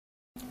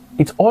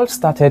It all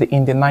started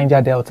in the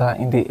Niger Delta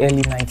in the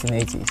early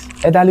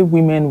 1980s. Elderly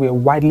women were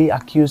widely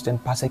accused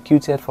and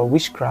persecuted for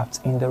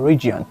witchcraft in the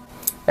region.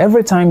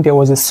 Every time there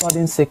was a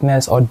sudden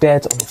sickness or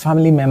death of a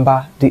family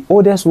member, the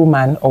oldest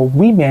woman or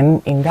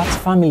women in that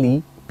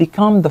family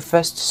become the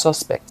first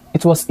suspect.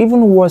 It was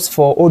even worse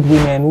for old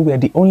women who were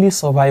the only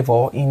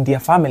survivor in their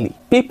family.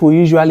 People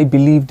usually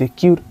believed they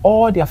killed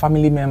all their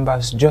family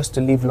members just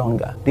to live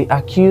longer. They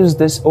accused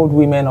these old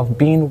women of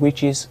being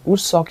witches who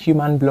suck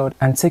human blood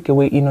and take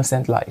away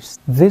innocent lives.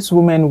 These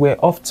women were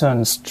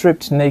often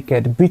stripped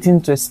naked,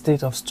 beaten to a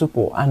state of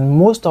stupor, and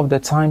most of the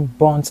time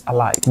burnt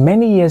alive.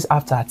 Many years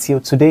after,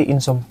 till today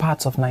in some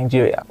parts of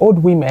Nigeria,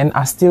 old women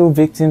are still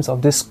victims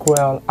of these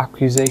cruel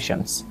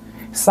accusations.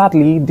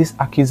 Sadly, these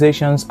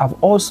accusations have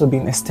also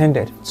been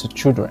extended to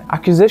children.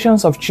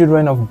 Accusations of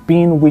children of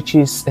being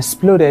witches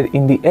exploded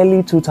in the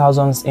early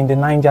 2000s in the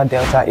Niger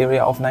Delta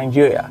area of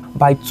Nigeria.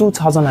 By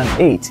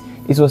 2008,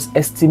 it was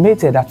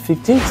estimated that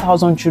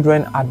 15,000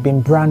 children had been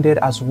branded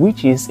as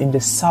witches in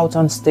the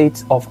southern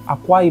states of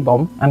Akwa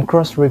Ibom and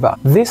Cross River.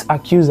 These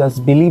accusers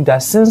believe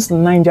that since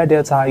Niger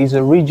Delta is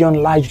a region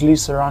largely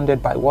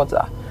surrounded by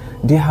water,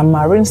 they are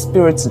marine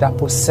spirits that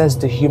possess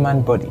the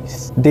human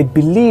bodies. They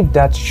believe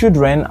that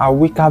children are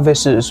weaker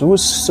vessels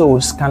whose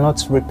souls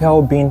cannot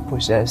repel being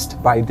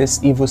possessed by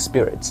these evil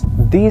spirits.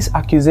 These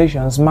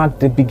accusations mark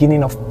the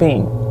beginning of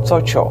pain,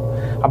 torture,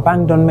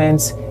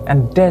 abandonment,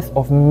 and death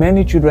of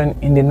many children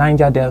in the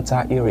Niger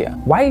Delta area.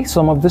 Why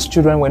some of these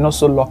children were not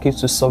so lucky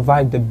to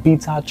survive the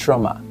bitter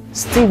trauma?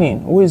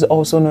 Stephen, who is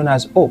also known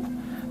as Hope,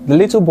 the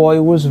little boy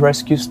whose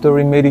rescue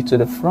story made it to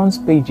the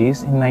front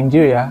pages in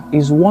Nigeria,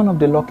 is one of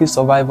the lucky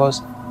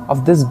survivors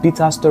of these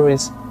bitter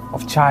stories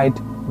of child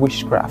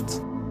witchcraft.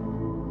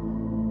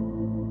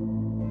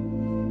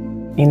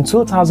 In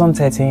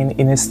 2013,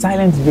 in a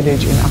silent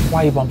village in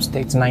Akwa Ibom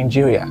State,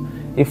 Nigeria,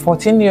 a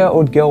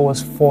 14-year-old girl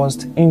was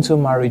forced into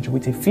marriage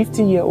with a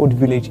 50-year-old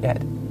village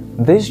head.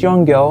 This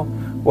young girl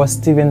was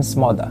Stephen's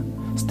mother.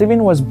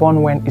 Stephen was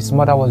born when his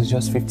mother was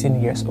just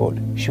 15 years old.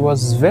 She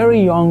was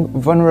very young,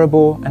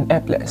 vulnerable, and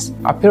helpless.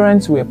 Her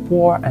parents were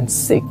poor and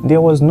sick.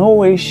 There was no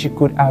way she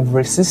could have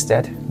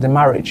resisted the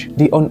marriage.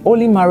 The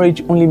unholy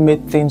marriage only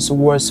made things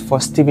worse for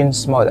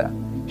Stephen's mother.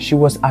 She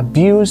was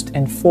abused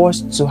and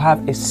forced to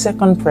have a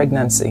second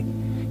pregnancy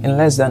in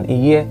less than a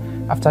year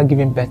after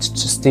giving birth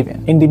to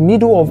Stephen. In the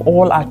middle of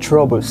all her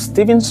troubles,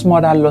 Stephen's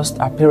mother lost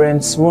her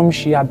parents, whom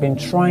she had been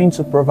trying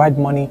to provide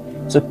money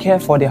to care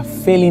for their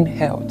failing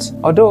health.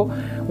 Although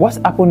what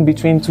happened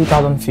between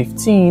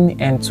 2015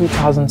 and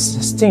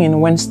 2016,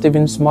 when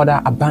Stephen's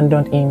mother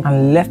abandoned him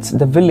and left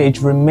the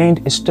village,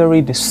 remained a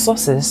story the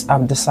sources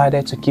have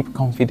decided to keep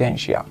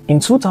confidential. In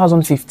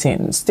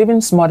 2015,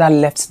 Stephen's mother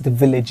left the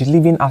village,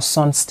 leaving her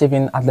son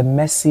Stephen at the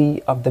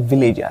mercy of the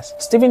villagers.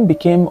 Stephen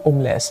became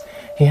homeless.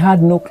 He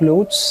had no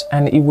clothes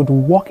and he would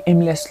walk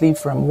aimlessly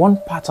from one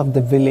part of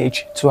the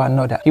village to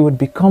another. He would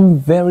become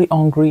very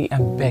hungry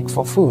and beg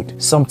for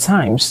food.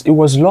 Sometimes he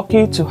was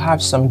lucky to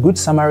have some good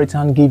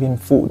Samaritan give him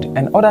food,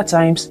 and other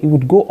times he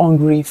would go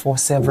hungry for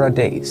several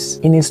days.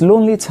 In his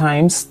lonely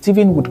times,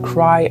 Stephen would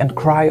cry and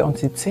cry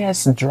until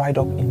tears dried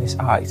up in his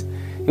eyes.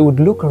 He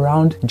would look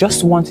around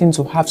just wanting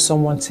to have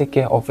someone take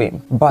care of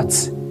him, but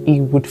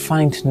he would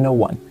find no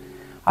one.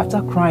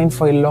 After crying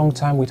for a long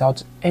time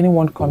without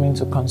anyone coming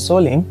to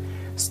console him,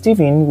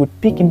 Stephen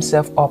would pick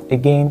himself up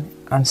again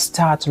and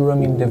start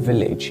roaming the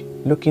village,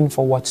 looking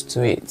for what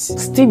to eat.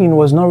 Stephen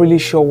was not really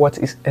sure what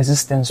his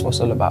existence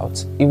was all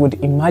about. He would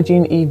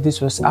imagine if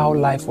this was how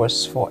life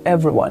was for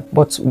everyone.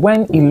 But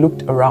when he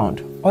looked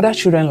around, other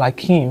children like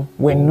him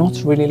were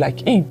not really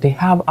like him. They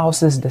have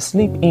houses they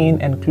sleep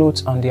in and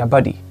clothes on their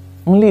body.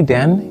 Only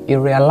then he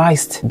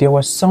realized there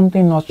was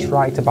something not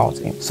right about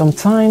him.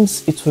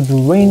 Sometimes it would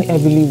rain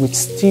heavily with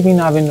Stephen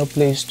having no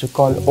place to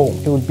call home.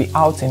 He would be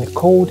out in the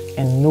cold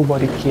and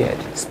nobody cared.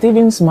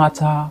 Stephen's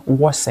matter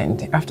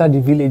worsened after the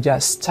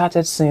villagers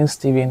started seeing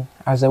Stephen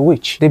as a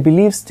witch. They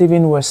believed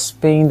Stephen was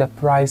paying the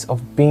price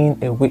of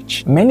being a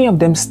witch. Many of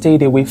them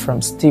stayed away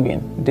from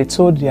Stephen. They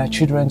told their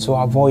children to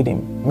avoid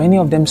him. Many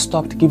of them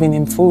stopped giving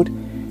him food,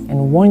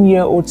 and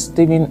 1-year-old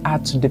Stephen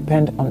had to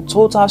depend on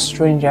total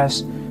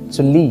strangers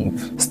to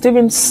leave.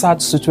 Stephen's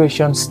sad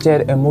situation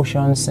stirred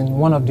emotions in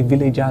one of the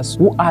villagers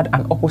who had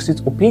an opposite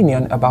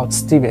opinion about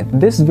Stephen.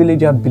 This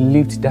villager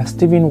believed that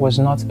Stephen was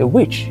not a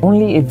witch,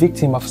 only a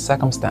victim of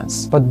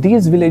circumstance. But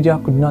this villager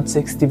could not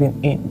take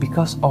Stephen in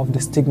because of the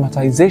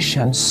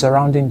stigmatization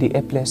surrounding the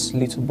helpless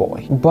little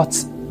boy.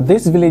 But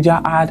this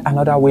villager had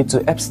another way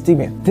to help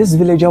Stephen. This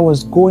villager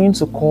was going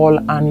to call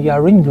Anja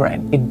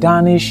Ringgren, a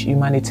Danish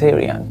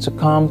humanitarian, to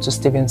come to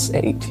Stephen's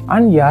aid.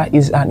 Anja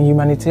is an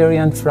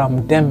humanitarian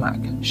from Denmark.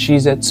 She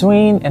is a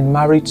twin and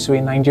married to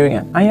a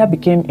Nigerian. Anja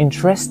became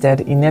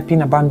interested in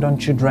helping abandoned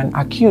children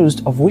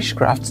accused of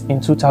witchcraft in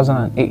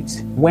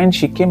 2008 when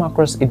she came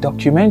across a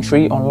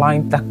documentary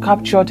online that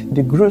captured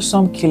the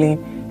gruesome killing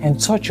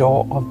and torture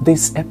of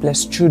these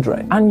helpless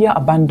children. Anja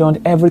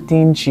abandoned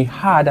everything she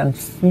had and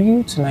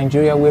flew to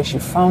Nigeria, where she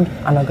found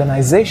an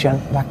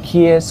organization that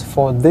cares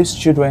for these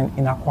children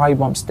in Akwa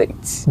Ibom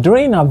State.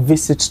 During her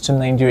visit to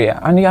Nigeria,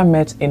 Anja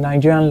met a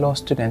Nigerian law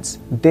student,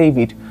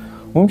 David,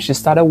 whom she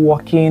started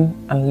working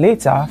and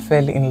later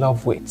fell in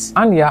love with.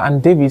 Anja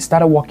and David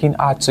started working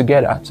hard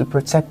together to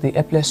protect the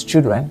helpless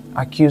children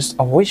accused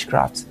of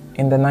witchcraft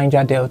in the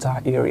Niger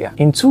Delta area.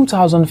 In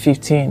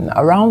 2015,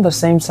 around the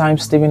same time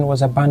Stephen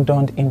was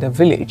abandoned in the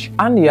village,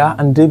 Anja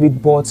and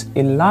David bought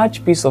a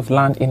large piece of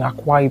land in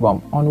Akwa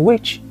Ibom, on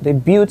which they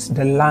built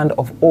the Land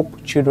of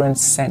Hope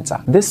Children's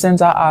Center. This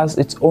center has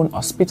its own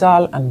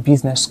hospital and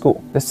business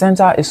school. The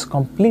center is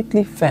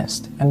completely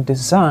fenced and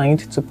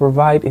designed to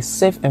provide a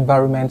safe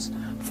environment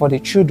for the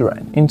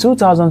children. In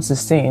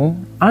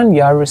 2016,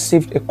 Anja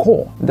received a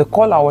call. The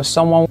caller was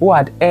someone who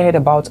had heard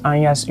about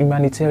Anja's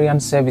humanitarian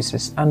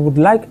services and would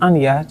like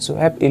Anja to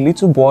help a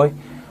little boy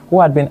who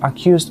had been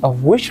accused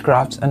of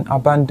witchcraft and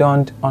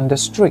abandoned on the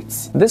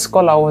streets. This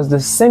caller was the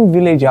same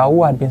villager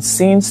who had been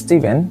seeing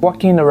Stephen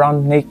walking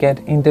around naked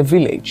in the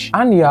village.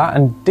 Anja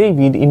and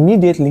David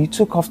immediately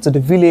took off to the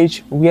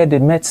village, where they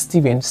met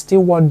Stephen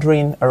still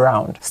wandering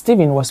around.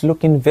 Stephen was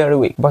looking very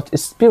weak, but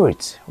his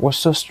spirit was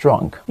so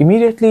strong.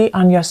 Immediately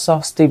Anja saw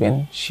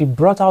Stephen, she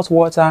brought out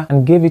water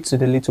and gave it to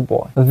the little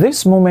boy.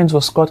 This moment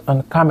was caught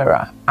on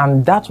camera,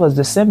 and that was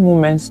the same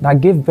moment that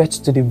gave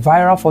birth to the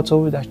viral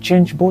photo that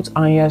changed both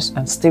Anja's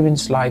and Stephen's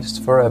lives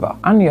forever.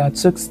 Anja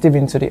took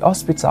Stephen to the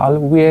hospital,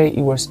 where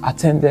he was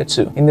attended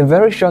to. In a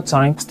very short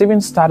time, Stephen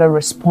started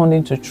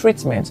responding to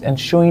treatment and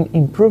showing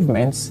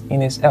improvements in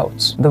his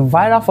health. The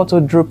viral photo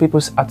drew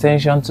people's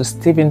attention to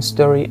Stephen's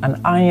story and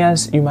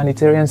Anja's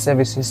humanitarian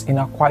services in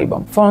Akwa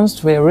Ibom.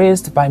 Funds were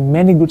raised by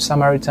many good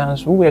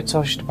Samaritans who were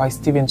touched by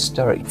Stephen's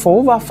story. For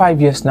over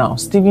 5 years now,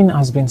 Stephen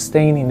has been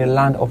staying in the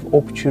Land of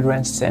Hope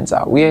Children's Center,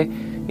 where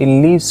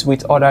he lives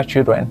with other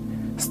children.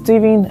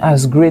 Stephen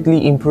has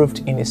greatly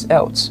improved in his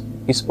health,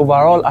 his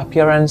overall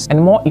appearance,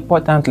 and more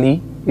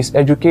importantly, his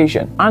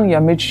education.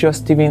 Anja made sure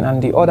Stephen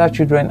and the other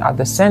children at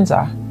the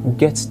center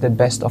get the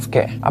best of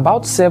care.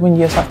 About 7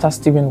 years after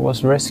Stephen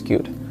was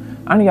rescued,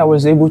 Anja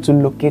was able to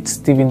locate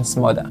Stephen's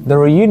mother. The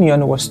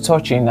reunion was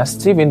touching, as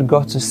Stephen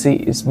got to see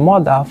his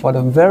mother for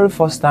the very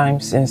first time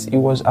since he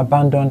was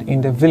abandoned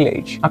in the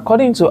village.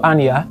 According to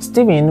Anja,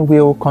 Stephen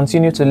will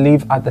continue to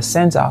live at the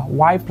center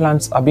while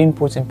plans are being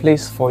put in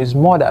place for his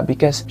mother,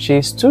 because she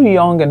is too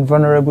young and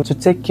vulnerable to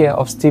take care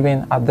of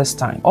Stephen at this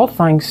time. All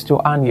thanks to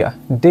Anja,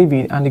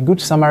 David, and the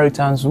Good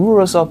Samaritans who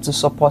rose up to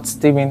support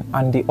Stephen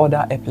and the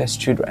other helpless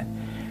children.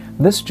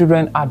 These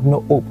children had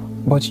no hope,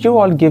 but you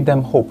all gave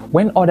them hope.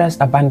 When others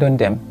abandoned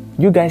them,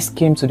 you guys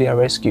came to their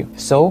rescue.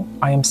 So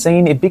I am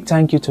saying a big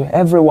thank you to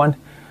everyone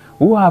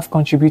who have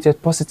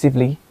contributed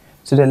positively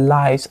to the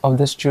lives of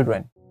these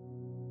children.